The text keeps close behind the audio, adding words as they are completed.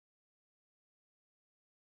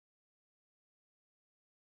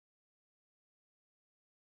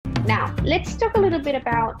Now, let's talk a little bit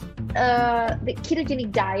about the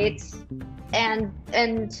ketogenic diets and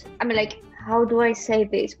I mean, like, how do I say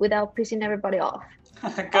this without pissing everybody off? Go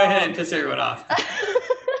ahead and piss everyone off.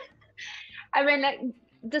 I mean, like,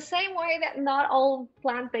 the same way that not all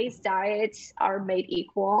plant-based diets are made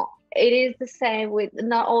equal, it is the same with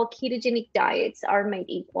not all ketogenic diets are made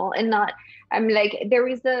equal, and not. I mean, like, there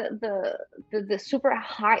is the super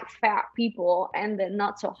high fat people and the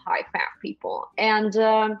not so high fat people, and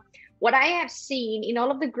what I have seen in all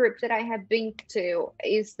of the groups that I have been to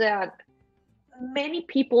is that many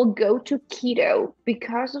people go to keto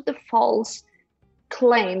because of the false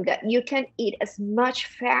claim that you can eat as much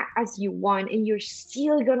fat as you want and you're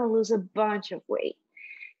still going to lose a bunch of weight.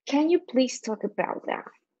 Can you please talk about that?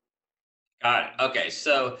 Got it. Okay,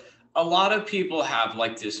 so a lot of people have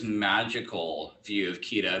like this magical view of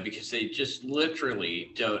keto because they just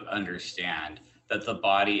literally don't understand that the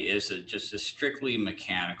body is just a strictly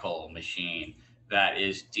mechanical machine that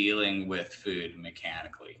is dealing with food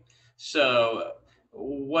mechanically. So,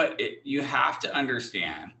 you have to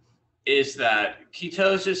understand is that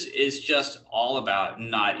ketosis is just all about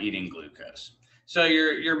not eating glucose. So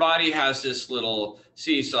your body has this little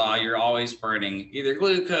seesaw. You're always burning either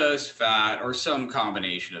glucose, fat, or some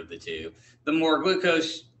combination of the two. The more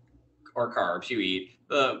glucose or carbs you eat,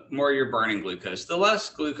 the more you're burning glucose. The less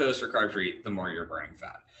glucose or carbs you eat, the more you're burning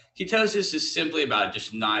fat. Ketosis is simply about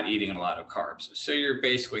just not eating a lot of carbs. So you're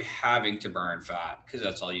basically having to burn fat because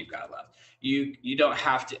that's all you've got left. You don't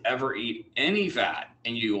have to ever eat any fat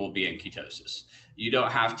and you will be in ketosis. You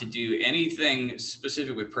don't have to do anything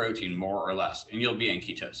specific with protein, more or less, and you'll be in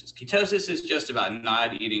ketosis. Ketosis is just about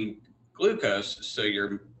not eating glucose, so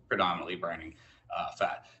you're predominantly burning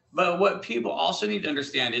fat. But what people also need to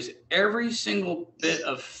understand is every single bit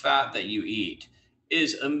of fat that you eat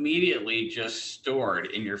is immediately just stored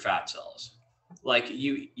in your fat cells. Like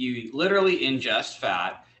you literally ingest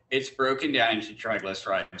fat, it's broken down into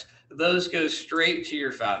triglycerides. Those go straight to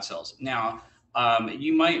your fat cells. Now,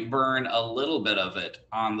 you might burn a little bit of it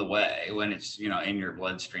on the way when it's in your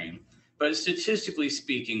bloodstream, but statistically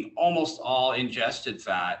speaking, almost all ingested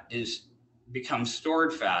fat is becomes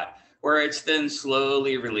stored fat, where it's then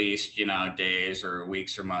slowly released, days or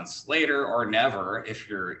weeks or months later, or never if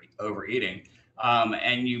you're overeating,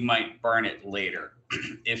 and you might burn it later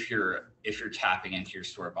if you're tapping into your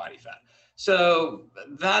stored body fat. So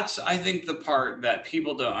that's, I think, the part that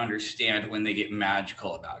people don't understand when they get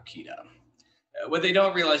magical about keto. What they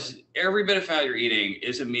don't realize is every bit of fat you're eating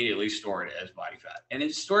is immediately stored as body fat, and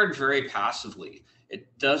it's stored very passively.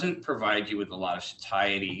 It doesn't provide you with a lot of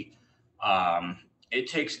satiety. It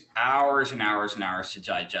takes hours and hours and hours to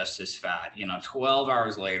digest this fat. 12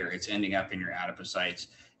 hours later, it's ending up in your adipocytes,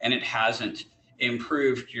 and it hasn't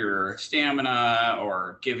improved your stamina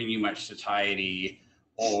or given you much satiety,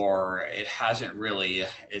 or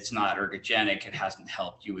it's not ergogenic. It hasn't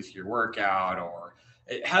helped you with your workout, or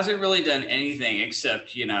it hasn't really done anything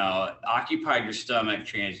except, occupied your stomach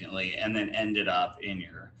transiently and then ended up in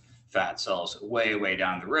your fat cells way, way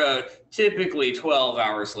down the road, typically 12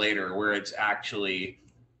 hours later, where it's actually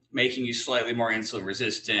making you slightly more insulin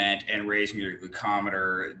resistant and raising your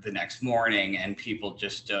glucometer the next morning. And people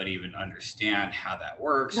just don't even understand how that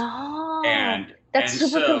works. No, And that's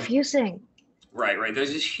super so, confusing. right.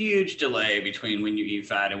 There's this huge delay between when you eat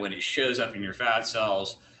fat and when it shows up in your fat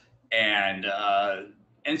cells. And,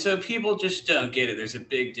 and so people just don't get it. There's a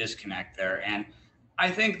big disconnect there. And I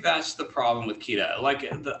think that's the problem with keto.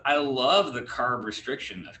 I love the carb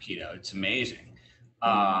restriction of keto. It's amazing.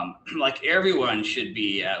 Like everyone should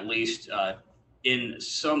be at least in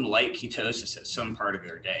some light ketosis at some part of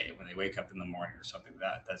their day when they wake up in the morning or something.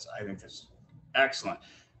 I think that's excellent.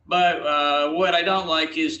 But what I don't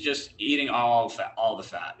like is just eating all the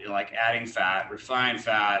fat. Like adding fat, refined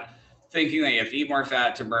fat, thinking that you have to eat more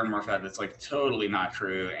fat to burn more fat. That's like totally not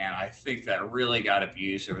true. And I think that really got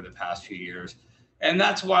abused over the past few years. And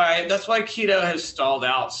that's why keto has stalled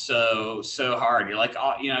out so hard. You're like,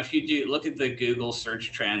 if you do look at the Google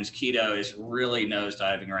search trends, keto is really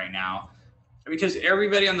nosediving right now because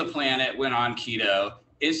everybody on the planet went on keto,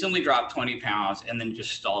 instantly dropped 20 pounds, and then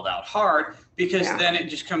just stalled out hard because then it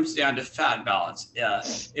just comes down to fat balance.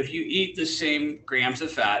 If you eat the same grams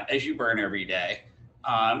of fat as you burn every day,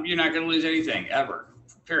 you're not going to lose anything ever,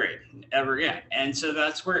 period, ever again. And so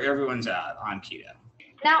that's where everyone's at on keto.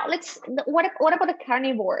 Now what about the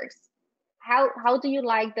carnivores? How do you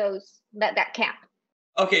like those that camp?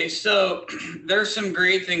 Okay, so there's some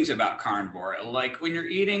great things about carnivore. Like when you're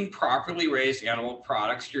eating properly raised animal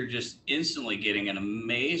products, you're just instantly getting an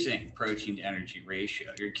amazing protein to energy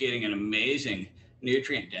ratio. You're getting an amazing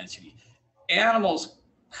nutrient density. Animals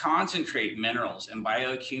concentrate minerals and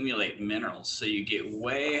bioaccumulate minerals, so you get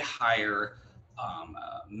way higher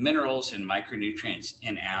minerals and micronutrients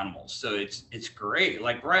in animals. So it's great.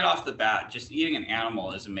 Like right off the bat, just eating an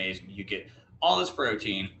animal is amazing. You get all this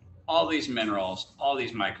protein, all these minerals, all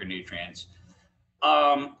these micronutrients.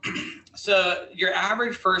 Um, so your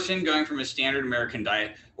average person going from a standard American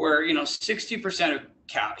diet, where 60% of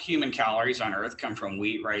human calories on Earth come from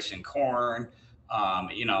wheat, rice, and corn.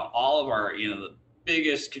 All of our the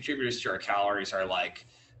biggest contributors to our calories are like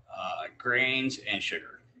grains and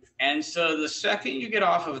sugar. And so the second you get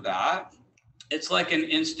off of that, it's like an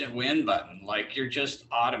instant win button. Like you're just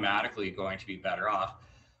automatically going to be better off.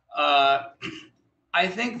 Uh, I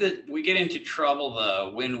think that we get into trouble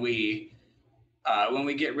though when we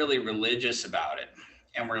get really religious about it,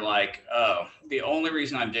 and we're like, oh, the only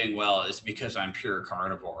reason I'm doing well is because I'm pure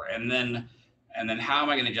carnivore. And then how am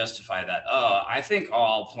I going to justify that? Oh, I think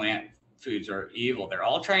all plant foods are evil. They're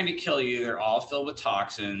all trying to kill you. They're all filled with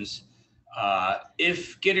toxins.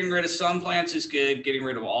 If getting rid of some plants is good, getting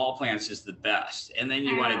rid of all plants is the best. And then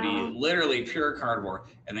you want to be literally pure carnivore,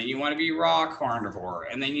 and then you want to be raw carnivore,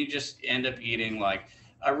 and then you just end up eating like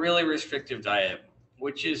a really restrictive diet,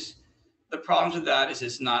 which is the problems with that is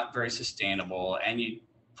it's not very sustainable, and you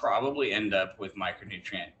probably end up with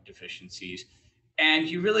micronutrient deficiencies. And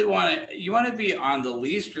you want to be on the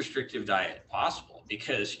least restrictive diet possible,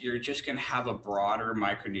 because you're just going to have a broader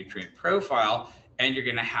micronutrient profile, and you're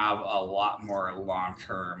going to have a lot more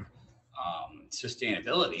long-term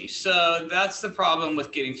sustainability. So that's the problem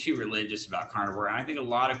with getting too religious about carnivore. And I think a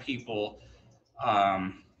lot of people,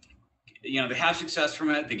 they have success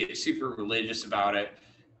from it. They get super religious about it.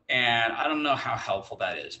 And I don't know how helpful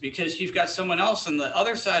that is, because you've got someone else on the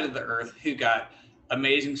other side of the earth who got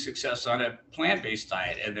amazing success on a plant-based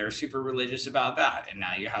diet, and they're super religious about that. And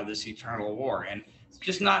now you have this eternal war, and it's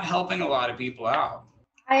just not helping a lot of people out.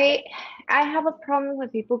 I I have a problem when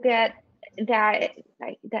people get that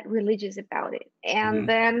like that religious about it, and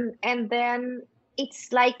Mm-hmm. then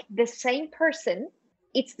it's like the same person,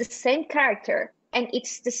 it's the same character, and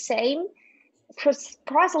it's the same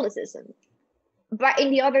proselytism, but in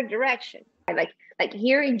the other direction. Like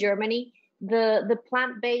here in Germany, the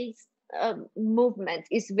plant-based movement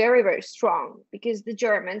is very very strong, because the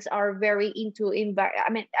Germans are very into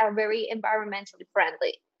are very environmentally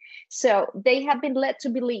friendly. So they have been led to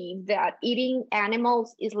believe that eating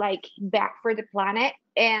animals is like bad for the planet,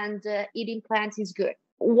 and eating plants is good.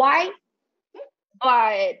 Why?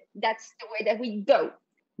 But that's the way that we go,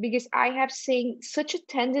 because I have seen such a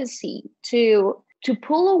tendency to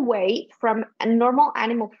pull away from a normal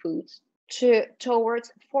animal foods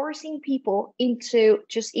towards forcing people into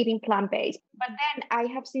just eating plant-based. But then I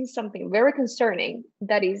have seen something very concerning,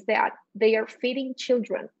 that is that they are feeding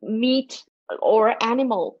children meat or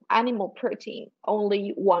animal protein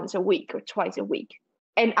only once a week or twice a week,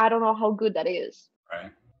 and I don't know how good that is.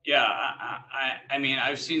 Right. Yeah. I mean,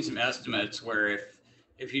 I've seen some estimates where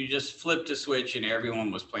if you just flipped a switch and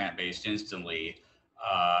everyone was plant-based instantly,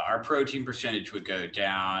 our protein percentage would go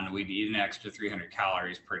down. We'd eat an extra 300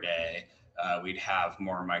 calories per day. We'd have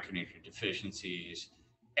more micronutrient deficiencies.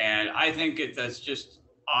 And I think that's just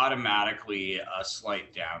automatically a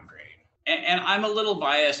slight downgrade. And I'm a little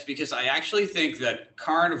biased, because I actually think that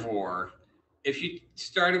carnivore, if you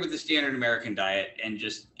started with the standard American diet and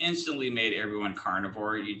just instantly made everyone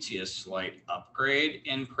carnivore, you'd see a slight upgrade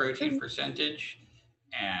in protein percentage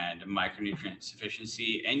and micronutrient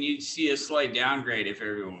sufficiency, and you'd see a slight downgrade if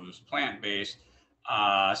everyone was plant-based.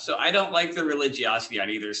 So I don't like the religiosity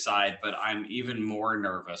on either side, but I'm even more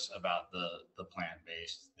nervous about the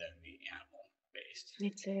plant-based than the animal-based.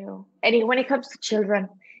 Me too. And when it comes to children,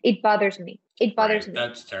 it bothers me. It bothers me.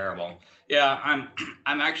 That's terrible. Yeah,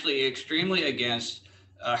 I'm actually extremely against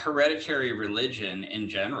hereditary religion in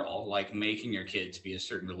general. Like making your kids be a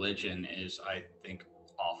certain religion is, I think,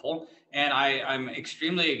 awful. And I'm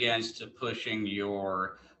extremely against pushing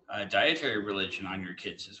your dietary religion on your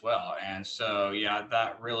kids as well. And so, yeah,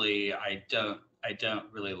 that really, I don't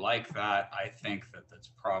really like that. I think that that's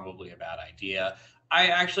probably a bad idea. I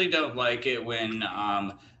actually don't like it when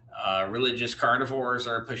religious carnivores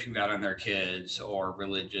are pushing that on their kids, or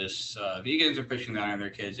religious vegans are pushing that on their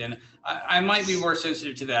kids. And I might be more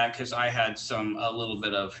sensitive to that, because I had a little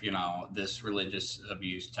bit of, this religious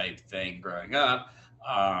abuse type thing growing up.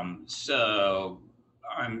 So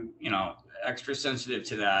I'm, extra sensitive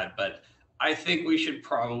to that. But I think we should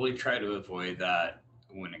probably try to avoid that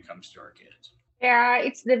when it comes to our kids. Yeah,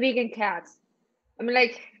 it's the vegan cats. I mean,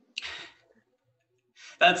 like,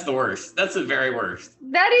 that's the worst. That's the very worst.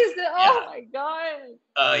 that is oh my god.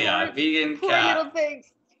 Oh yeah, vegan Poor cat. little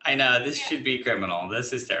things. I know, this should be criminal.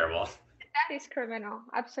 This is terrible. That is criminal.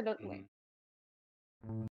 Absolutely. Mhm.